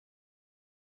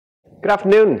Good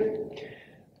afternoon.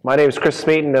 My name is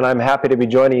Smeaton, and I'm happy to be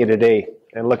joining you today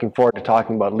and looking forward to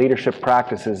talking about leadership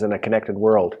practices in a connected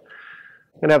world.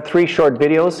 I'm going to have 3 short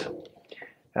videos,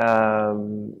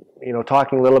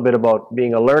 talking a little bit about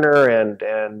being a learner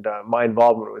and my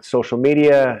involvement with social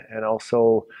media, and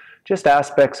also just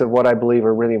aspects of what I believe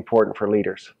are really important for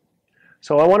leaders.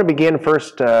 So I want to begin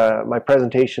first my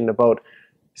presentation about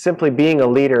simply being a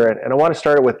leader, and I want to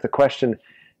start with the question,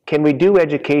 can we do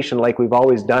education like we've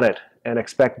always done it and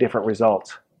expect different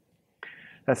results?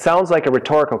 That sounds like a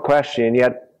rhetorical question,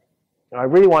 yet I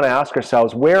really want to ask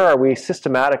ourselves, where are we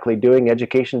systematically doing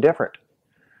education different?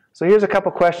 So here's a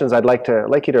couple questions I'd like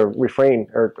you to refrain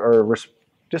or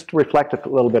just reflect a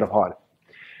little bit upon.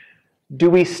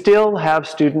 Do we still have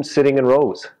students sitting in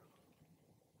rows?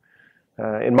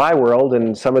 In my world,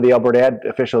 and some of the Alberta Ed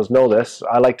officials know this,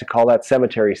 I like to call that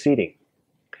cemetery seating.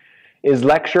 Is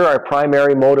lecture our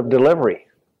primary mode of delivery?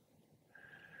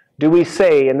 Do we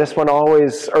say, and this one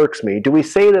always irks me, do we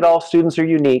say that all students are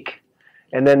unique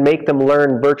and then make them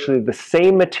learn virtually the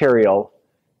same material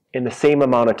in the same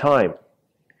amount of time?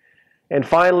 And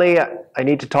finally, I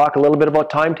need to talk a little bit about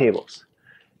timetables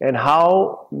and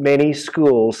how many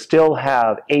schools still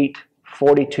have 8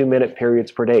 42-minute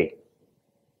periods per day.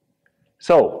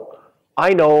 So,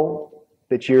 I know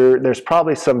that there's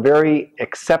probably some very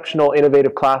exceptional,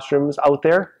 innovative classrooms out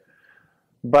there,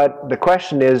 but the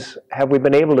question is, have we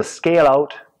been able to scale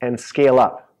out and scale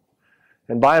up?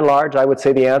 And by and large, I would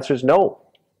say the answer is no.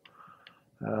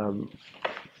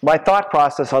 My thought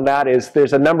process on that is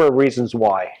there's a number of reasons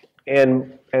why.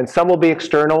 And some will be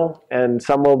external and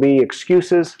some will be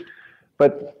excuses,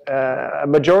 but a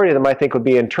majority of them I think would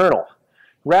be internal.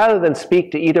 Rather than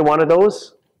speak to either one of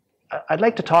those, I'd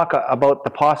like to talk about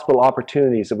the possible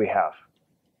opportunities that we have.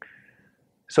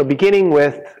 So beginning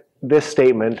with this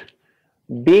statement,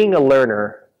 being a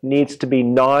learner needs to be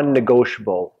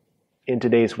non-negotiable in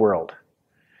today's world.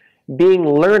 Being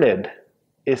learned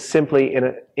is simply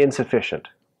insufficient.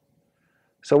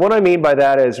 So what I mean by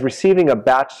that is receiving a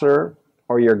bachelor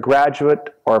or your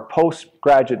graduate or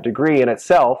postgraduate degree in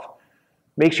itself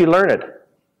makes you learned.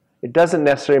 It doesn't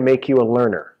necessarily make you a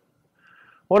learner.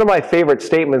 One of my favorite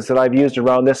statements that I've used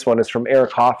around this one is from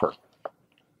Eric Hoffer.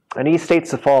 And he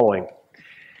states the following: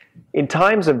 in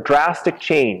times of drastic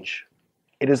change,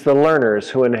 it is the learners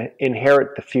who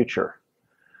inherit the future.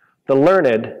 The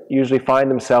learned usually find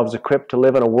themselves equipped to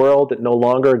live in a world that no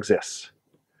longer exists.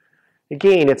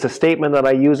 Again, it's a statement that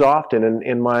I use often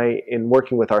in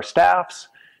working with our staffs,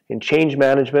 in change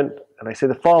management, and I say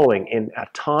the following: in a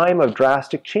time of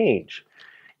drastic change,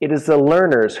 it is the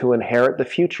learners who inherit the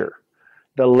future.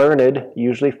 The learned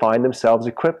usually find themselves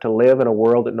equipped to live in a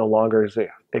world that no longer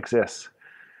exists.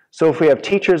 So if we have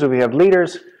teachers, if we have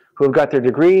leaders who have got their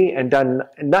degree and done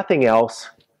nothing else,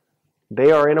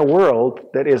 they are in a world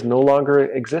that is no longer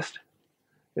exist.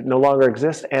 It no longer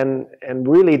exists, and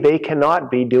really they cannot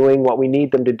be doing what we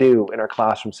need them to do in our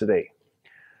classrooms today.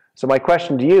 So my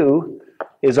question to you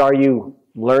is, are you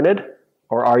learned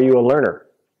or are you a learner?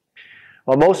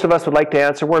 Well, most of us would like to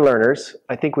answer we're learners.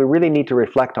 I think we really need to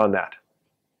reflect on that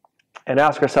and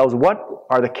ask ourselves, what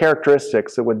are the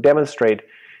characteristics that would demonstrate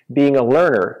being a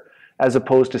learner as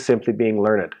opposed to simply being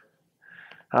learned?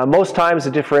 Most times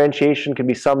the differentiation can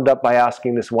be summed up by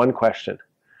asking this one question,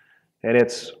 and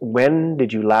it's, when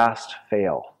did you last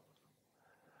fail?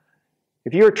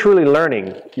 If you're truly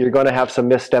learning, you're going to have some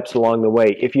missteps along the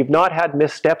way. If you've not had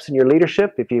missteps in your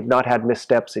leadership, if you've not had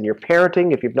missteps in your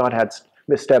parenting, if you've not had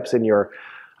missteps in your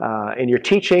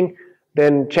teaching,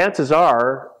 then chances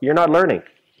are you're not learning.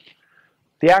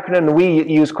 The acronym we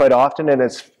use quite often, and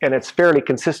it's fairly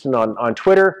consistent on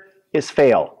Twitter, is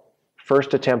FAIL,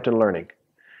 First Attempt in Learning.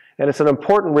 And it's an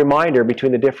important reminder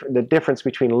between the difference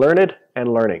between learned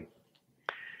and learning.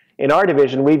 In our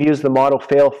division, we've used the motto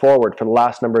fail forward for the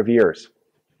last number of years.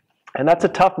 And that's a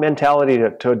tough mentality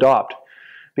to adopt,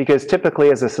 because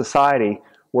typically as a society,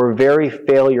 we're very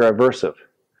failure aversive.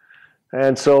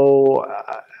 And so,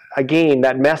 again,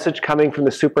 that message coming from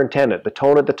the superintendent, the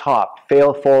tone at the top,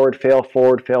 fail forward, fail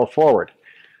forward, fail forward,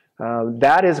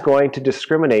 that is going to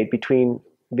discriminate between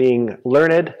being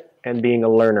learned and being a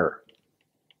learner.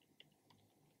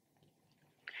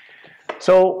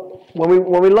 So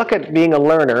when we look at being a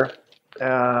learner,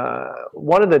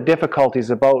 one of the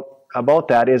difficulties about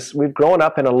that is we've grown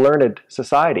up in a learned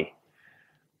society.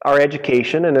 Our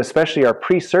education, and especially our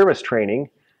pre-service training,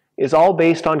 is all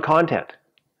based on content.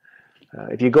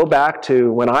 If you go back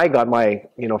to when I got my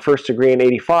first degree in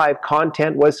 '85,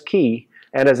 content was key,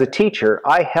 and as a teacher,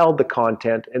 I held the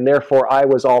content, and therefore I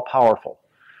was all powerful.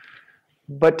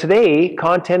 But today,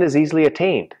 content is easily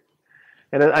attained.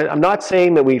 And I'm not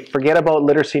saying that we forget about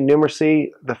literacy and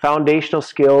numeracy. The foundational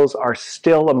skills are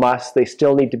still a must. They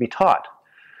still need to be taught.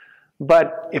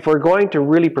 But if we're going to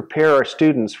really prepare our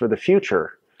students for the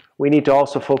future, we need to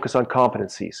also focus on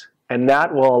competencies. And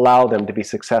that will allow them to be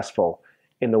successful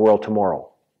in the world tomorrow.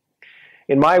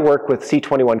 In my work with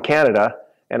C21 Canada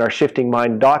and our Shifting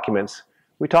Mind documents,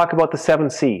 we talk about the 7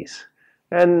 C's.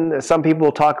 And some people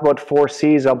will talk about 4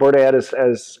 C's. Alberta Ed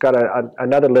has got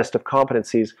another list of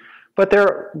competencies, but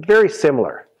they're very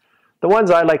similar. The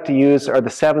ones I like to use are the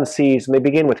 7 C's, and they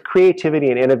begin with creativity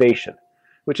and innovation,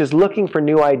 which is looking for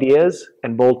new ideas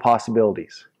and bold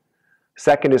possibilities.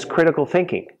 Second is critical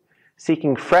thinking,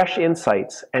 seeking fresh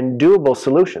insights and doable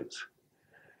solutions.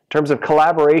 In terms of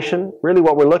collaboration, really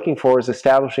what we're looking for is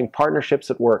establishing partnerships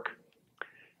at work.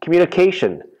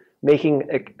 Communication,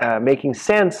 making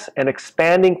sense and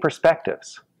expanding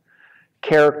perspectives.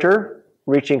 Character,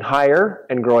 reaching higher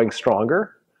and growing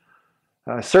stronger.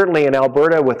 Certainly in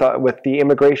Alberta, with the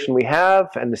immigration we have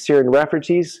and the Syrian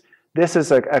refugees, this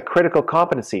is a critical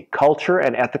competency: culture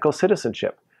and ethical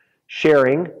citizenship,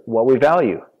 sharing what we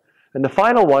value. And the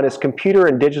final one is computer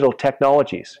and digital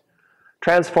technologies,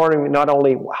 transforming not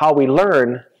only how we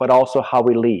learn, but also how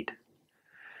we lead.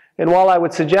 And while I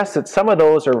would suggest that some of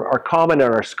those are common in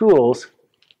our schools,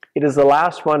 it is the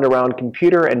last one around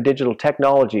computer and digital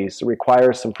technologies that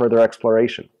requires some further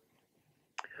exploration.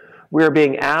 We are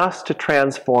being asked to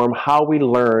transform how we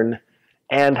learn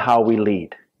and how we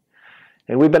lead.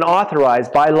 And we've been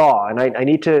authorized by law, and I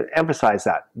need to emphasize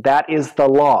that. That is the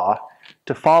law,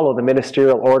 to follow the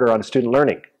ministerial order on student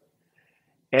learning.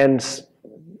 And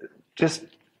just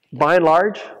by and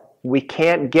large, we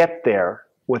can't get there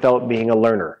without being a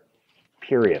learner,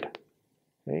 period.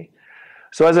 Okay?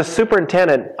 So as a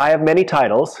superintendent, I have many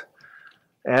titles,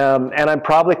 and I'm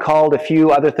probably called a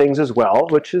few other things as well,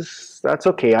 that's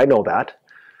okay, I know that.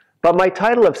 But my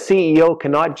title of CEO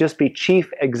cannot just be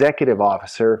Chief Executive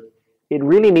Officer. It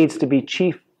really needs to be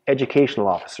Chief Educational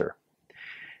Officer.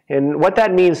 And what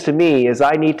that means to me is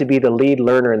I need to be the lead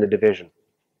learner in the division.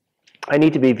 I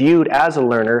need to be viewed as a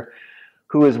learner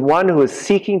who is one who is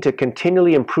seeking to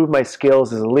continually improve my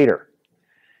skills as a leader.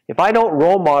 If I don't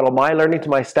role model my learning to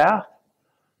my staff,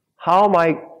 how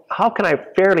can I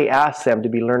fairly ask them to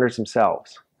be learners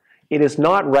themselves? It is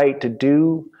not right to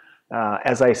do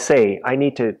as I say. I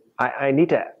need to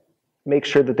make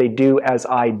sure that they do as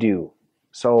I do.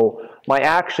 So my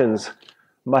actions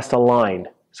must align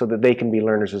so that they can be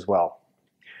learners as well.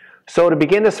 So to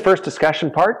begin this first discussion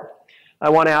part, I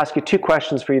want to ask you 2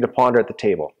 questions for you to ponder at the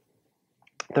table.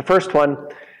 The first one,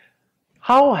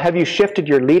 how have you shifted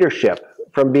your leadership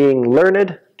from being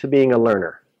learned to being a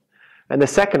learner? And the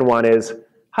second one is,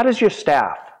 how does your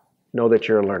staff know that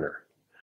you're a learner?